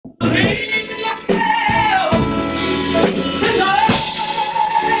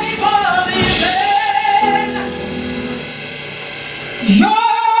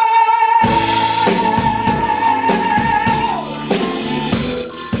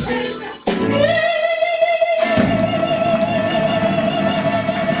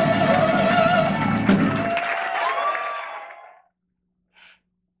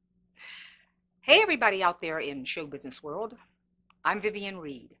everybody out there in show business world. I'm Vivian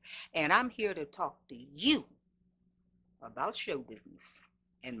Reed, and I'm here to talk to you about show business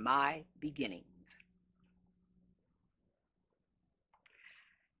and my beginnings.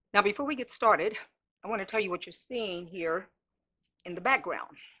 Now, before we get started, I want to tell you what you're seeing here in the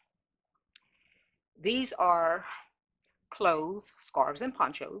background. These are clothes, scarves, and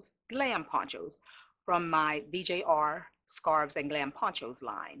ponchos, glam ponchos, from my VJR Scarves and Glam Ponchos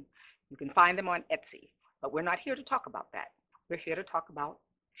line. You can find them on Etsy, but we're not here to talk about that. We're here to talk about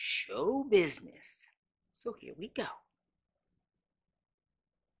show business. So here we go.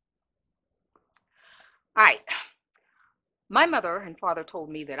 All right. My mother and father told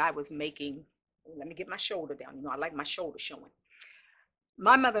me that I was making, let me get my shoulder down. You know, I like my shoulder showing.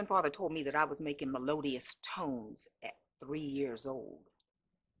 My mother and father told me that I was making melodious tones at 3 years old.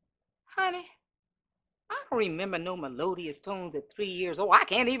 Honey, I don't remember no melodious tones at 3 years old. I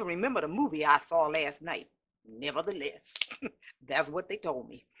can't even remember the movie I saw last night. Nevertheless, that's what they told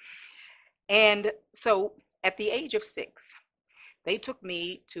me. And so at the age of 6, they took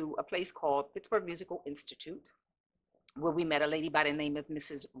me to a place called Pittsburgh Musical Institute, where we met a lady by the name of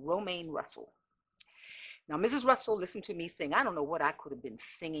Mrs. Romaine Russell. Now, Mrs. Russell listened to me sing. I don't know what I could have been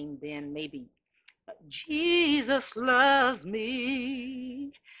singing then. Maybe Jesus loves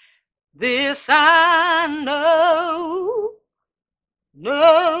me. This I know.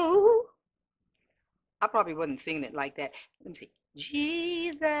 No. I probably wasn't singing it like that. Let me see.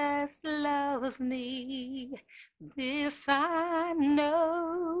 Jesus loves me. This I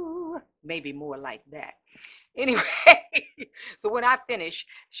know. Maybe more like that. Anyway, so when I finished,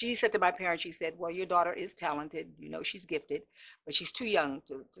 she said to my parents, she said, well, your daughter is talented. You know, she's gifted, but she's too young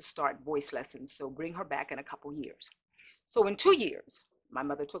to start voice lessons. So bring her back in a couple years. So in 2 years, my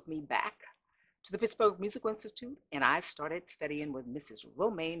mother took me back to the Pittsburgh Musical Institute, and I started studying with Mrs.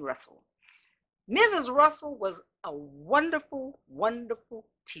 Romaine Russell. Mrs. Russell was a wonderful, wonderful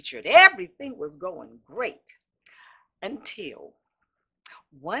teacher. Everything was going great until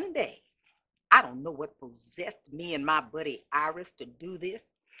one day, I don't know what possessed me and my buddy Iris to do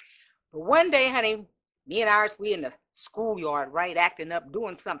this, but one day, honey, me and Iris, we in the schoolyard, right, acting up,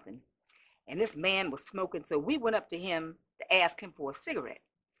 doing something, and this man was smoking, so we went up to him to ask him for a cigarette.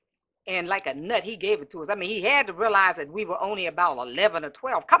 And like a nut, he gave it to us. I mean, he had to realize that we were only about 11 or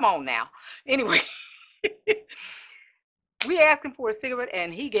 12. Come on now. Anyway, we asked him for a cigarette,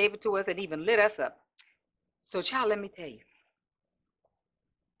 and he gave it to us and even lit us up. So, child, let me tell you.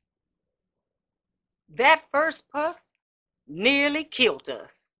 That first puff nearly killed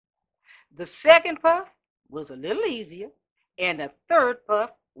us. The second puff was a little easier, and the third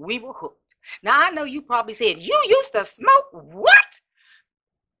puff, we were hooked. Now, I know you probably said, you used to smoke? What?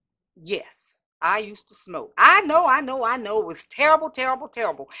 Yes, I used to smoke. I know. It was terrible, terrible,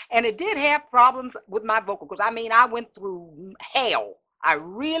 terrible. And it did have problems with my vocal cords. I mean, I went through hell. I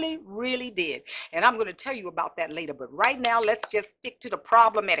really, really did. And I'm going to tell you about that later. But right now, let's just stick to the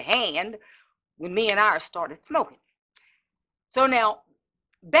problem at hand when me and Iris started smoking. So now,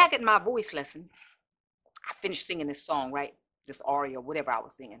 back at my voice lesson, I finished singing this song, right? This aria, whatever I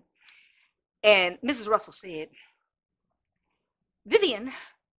was singing. And Mrs. Russell said, Vivian,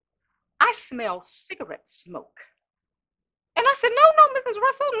 I smell cigarette smoke. And I said, no, Mrs.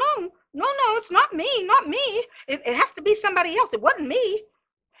 Russell, no, it's not me. It has to be somebody else. It wasn't me.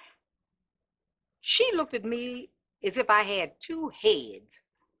 She looked at me as if I had 2 heads.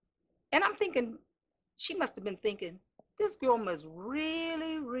 And I'm thinking, she must have been thinking, this girl must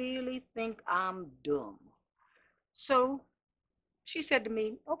really, really think I'm dumb. So she said to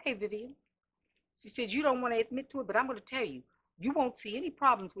me, okay, Vivian. She said, you don't want to admit to it, but I'm going to tell you, you won't see any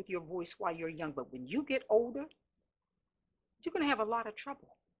problems with your voice while you're young, but when you get older, you're going to have a lot of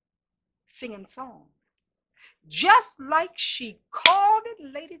trouble singing songs. Just like she called it,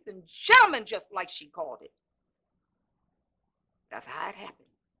 ladies and gentlemen, just like she called it. That's how it happened.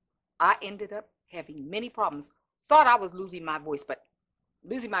 I ended up having many problems. Thought I was losing my voice, but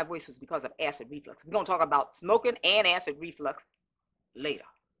losing my voice was because of acid reflux. We're going to talk about smoking and acid reflux later.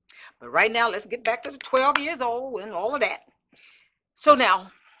 But right now, let's get back to the 12 years old and all of that. So now,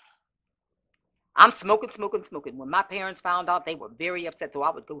 I'm smoking. When my parents found out, they were very upset, so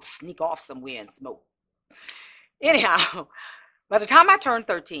I would go sneak off somewhere and smoke. Anyhow, by the time I turned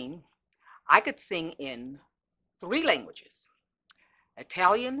 13, I could sing in 3 languages,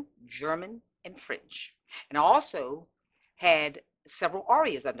 Italian, German, and French. And I also had several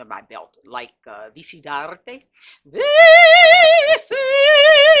arias under my belt, like Visi d'arte. Visi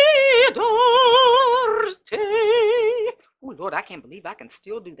d'arte. Oh, Lord, I can't believe I can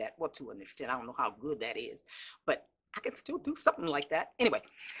still do that. Well, to an extent, I don't know how good that is, but I can still do something like that. Anyway,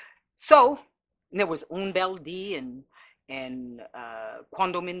 so And there was Un Bel D and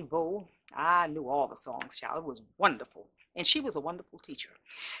Quando Me Vo. I knew all the songs, child. It was wonderful. And she was a wonderful teacher.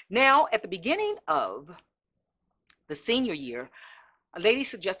 Now, at the beginning of the senior year, a lady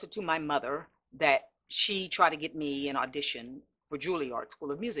suggested to my mother that she try to get me an audition for Juilliard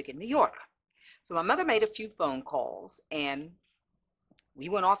School of Music in New York. So my mother made a few phone calls, and we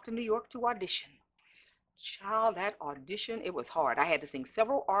went off to New York to audition. Child, that audition, it was hard. I had to sing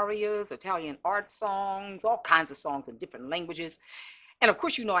several arias, Italian art songs, all kinds of songs in different languages. And of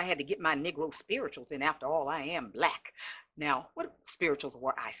course, you know, I had to get my Negro spirituals in. After all, I am black. Now, what spirituals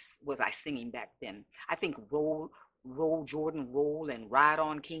was I singing back then? I think Roll, Jordan, Roll, and Ride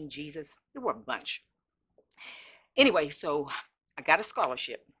on King Jesus. There were a bunch. Anyway, so I got a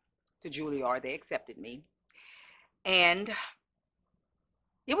scholarship to Juilliard. They accepted me. And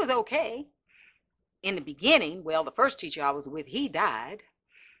it was okay. In the beginning, well, the first teacher I was with, he died.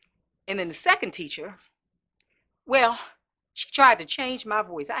 And then the second teacher, well, she tried to change my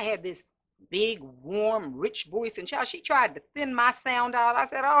voice. I had this big, warm, rich voice, and child, she tried to thin my sound out. I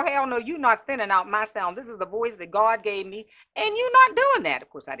said, oh, hell no, you're not thinning out my sound. This is the voice that God gave me, and you're not doing that. Of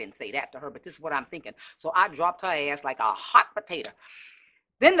course, I didn't say that to her, but this is what I'm thinking. So I dropped her ass like a hot potato.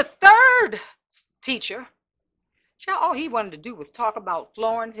 Then the third teacher, child, all he wanted to do was talk about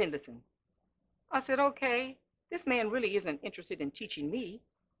Florence Henderson. I said, okay, this man really isn't interested in teaching me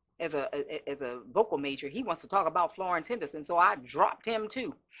as a vocal major. He wants to talk about Florence Henderson. So I dropped him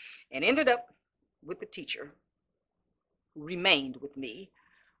too and ended up with the teacher who remained with me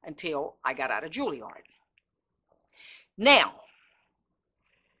until I got out of Juilliard. Now,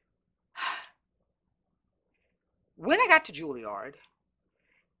 when I got to Juilliard,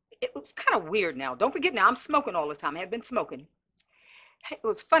 it was kind of weird now. Don't forget now, I'm smoking all the time. I had been smoking. It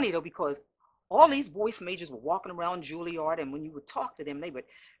was funny though, because all these voice majors were walking around Juilliard, and when you would talk to them, they would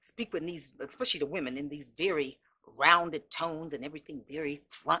speak with these, especially the women, in these very rounded tones and everything very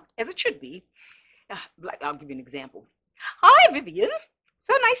front, as it should be. Like, I'll give you an example. Hi, Vivian.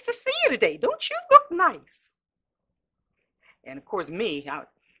 So nice to see you today. Don't you look nice? And of course, me, oh,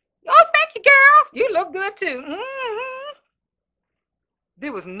 thank you, girl. You look good too. Mm-hmm.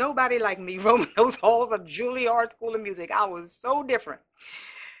 There was nobody like me roaming those halls of Juilliard School of Music. I was so different.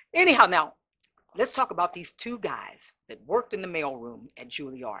 Anyhow, now, let's talk about these two guys that worked in the mailroom at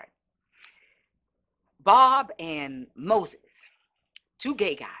Juilliard. Bob and Moses, two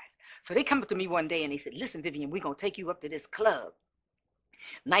gay guys. So they come up to me one day and they said, listen, Vivian, we're going to take you up to this club,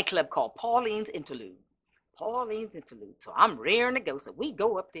 nightclub called Pauline's Interlude. Pauline's Interlude. So I'm raring to go. So we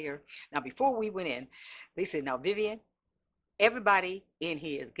go up there. Now, before we went in, they said, now, Vivian, everybody in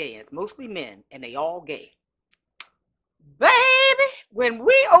here is gay. And it's mostly men, and they all gay. Baby, when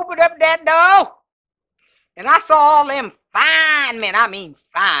we opened up that door, and I saw all them fine men, I mean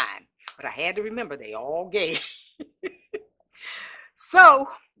fine, but I had to remember they all gay. So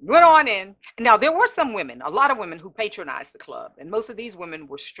went on in. Now there were some women, a lot of women who patronized the club, and most of these women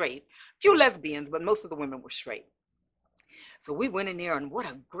were straight. A few lesbians, but most of the women were straight. So we went in there, and what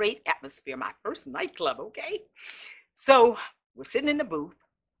a great atmosphere. My first nightclub, okay? So we're sitting in the booth,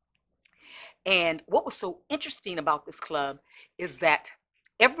 and what was so interesting about this club is that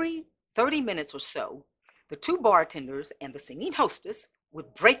every 30 minutes or so, the two bartenders and the singing hostess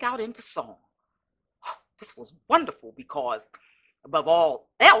would break out into song. Oh, this was wonderful because, above all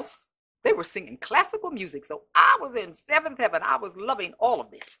else, they were singing classical music. So I was in seventh heaven. I was loving all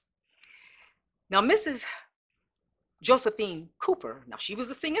of this. Now, Mrs. Josephine Cooper, now she was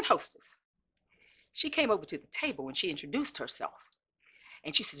a singing hostess. She came over to the table and she introduced herself.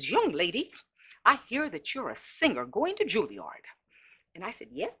 And she says, young lady, I hear that you're a singer going to Juilliard. And I said,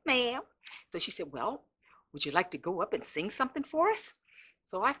 yes, ma'am. So she said, well, would you like to go up and sing something for us?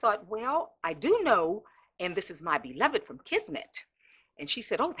 So I thought, well, I do know, and this is my beloved from Kismet. And she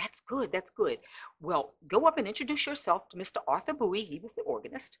said, oh, that's good, that's good. Well, go up and introduce yourself to Mr. Arthur Bowie, he was the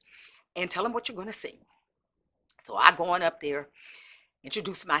organist, and tell him what you're going to sing. So I go on up there,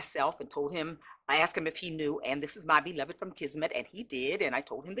 introduced myself, and told him, I asked him if he knew, and this is my beloved from Kismet, and he did, and I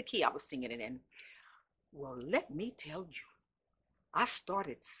told him the key I was singing it in. Well, let me tell you, I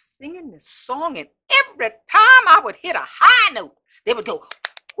started singing this song, and every time I would hit a high note, they would go,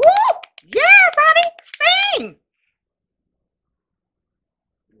 woo, yes, honey, sing.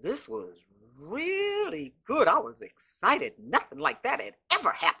 This was really good. I was excited. Nothing like that had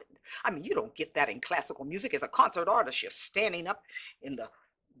ever happened. I mean, you don't get that in classical music. As a concert artist, you're standing up in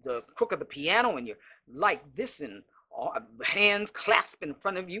the crook of the piano, and you're like this, and hands clasped in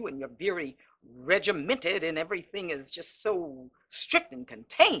front of you, and you're very regimented, and everything is just so strict and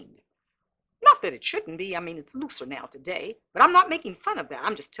contained. Not that it shouldn't be. I mean, it's looser now today, but I'm not making fun of that.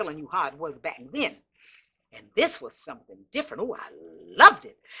 I'm just telling you how it was back then. And this was something different. Oh, I loved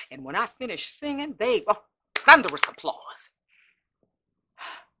it. And when I finished singing, thunderous applause.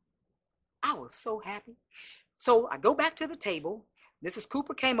 I was so happy. So I go back to the table. Mrs.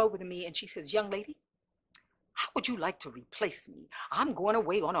 Cooper came over to me and she says, young lady, how would you like to replace me? I'm going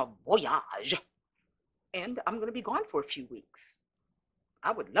away on a voyage. And I'm going to be gone for a few weeks.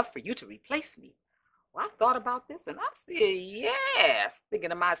 I would love for you to replace me. Well, I thought about this and I said, yes,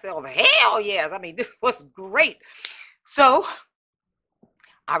 thinking to myself, hell yes. I mean, this was great. So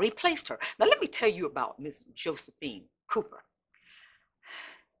I replaced her. Now, let me tell you about Miss Josephine Cooper.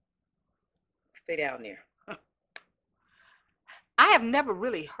 Stay down there. I have never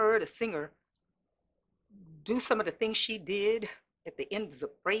really heard a singer do some of the things she did at the ends of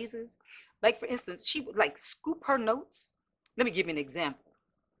phrases. Like, for instance, she would like scoop her notes. Let me give you an example.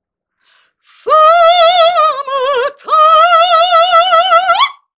 Summertime.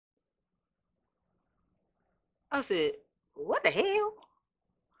 I said, what the hell?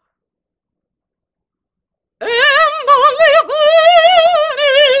 And the living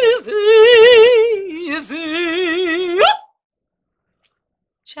is easy.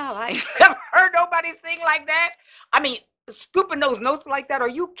 Child, I ain't never heard nobody sing like that. I mean, scooping those notes like that. Are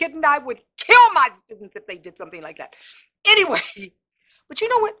you kidding? I would kill my students if they did something like that. Anyway, but you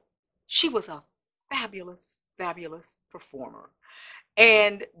know what? She was a fabulous, fabulous performer.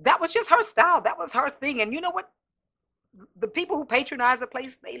 And that was just her style. That was her thing. And you know what? The people who patronized the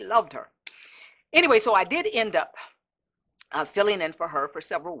place, they loved her. Anyway, so I did end up filling in for her for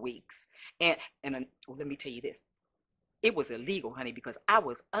several weeks. And let me tell you this. It was illegal, honey, because I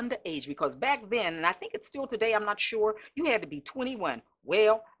was underage. Because back then, and I think it's still today, I'm not sure, you had to be 21.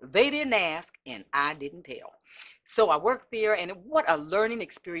 Well, they didn't ask, and I didn't tell. So I worked there, and what a learning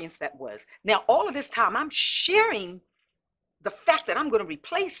experience that was. Now, all of this time, I'm sharing the fact that I'm going to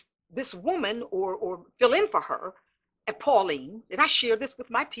replace this woman or fill in for her at Pauline's, and I shared this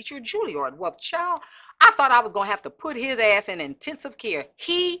with my teacher, Juilliard. Well, child, I thought I was going to have to put his ass in intensive care.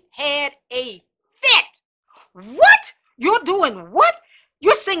 He had a fit. What? You're doing what?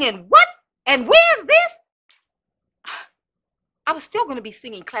 You're singing what? And where's this? I was still going to be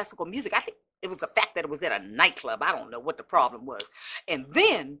singing classical music. I think it was the fact that it was at a nightclub. I don't know what the problem was. And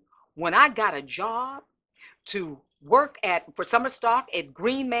then when I got a job to work for summer stock at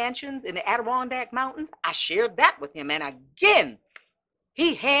Green Mansions in the Adirondack Mountains, I shared that with him. And again,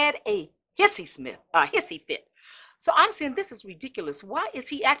 he had a hissy fit. So I'm saying, this is ridiculous. Why is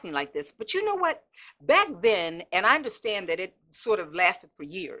he acting like this? But you know what? Back then, and I understand that it sort of lasted for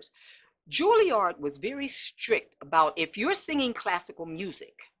years, Juilliard was very strict about if you're singing classical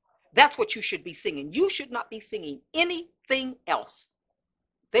music, that's what you should be singing. You should not be singing anything else.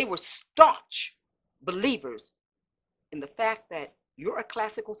 They were staunch believers in the fact that you're a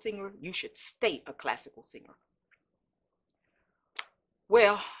classical singer, you should stay a classical singer.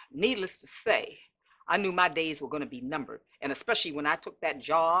 Well, needless to say, I knew my days were going to be numbered. And especially when I took that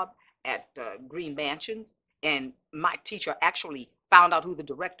job at Green Mansions, and my teacher actually found out who the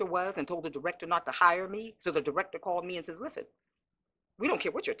director was and told the director not to hire me. So the director called me and says, listen, we don't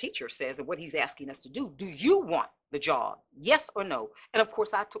care what your teacher says and what he's asking us to do. Do you want the job? Yes or no? And of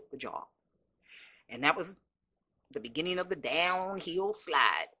course, I took the job. And that was the beginning of the downhill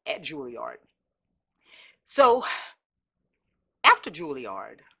slide at Juilliard. So after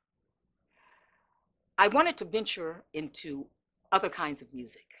Juilliard, I wanted to venture into other kinds of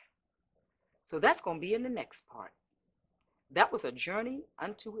music. So that's going to be in the next part. That was a journey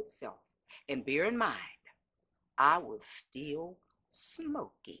unto itself. And bear in mind, I was still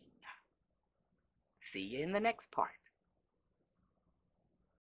smoking. See you in the next part.